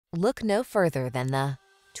Look no further than the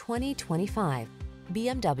 2025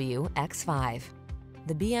 BMW X5.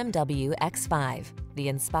 The BMW X5, the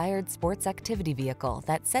inspired sports activity vehicle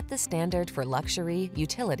that set the standard for luxury,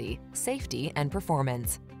 utility, safety, and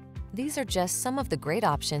performance. These are just some of the great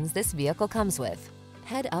options this vehicle comes with: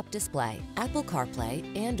 head-up display, Apple CarPlay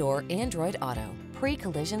and/or Android Auto,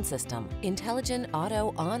 pre-collision system, intelligent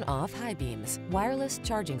auto on-off high beams, wireless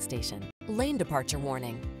charging station, lane departure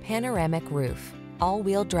warning, panoramic roof,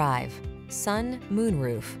 all-wheel drive, sun,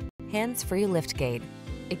 moonroof, hands-free liftgate.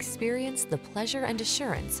 Experience the pleasure and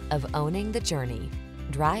assurance of owning the journey.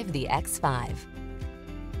 Drive the X5.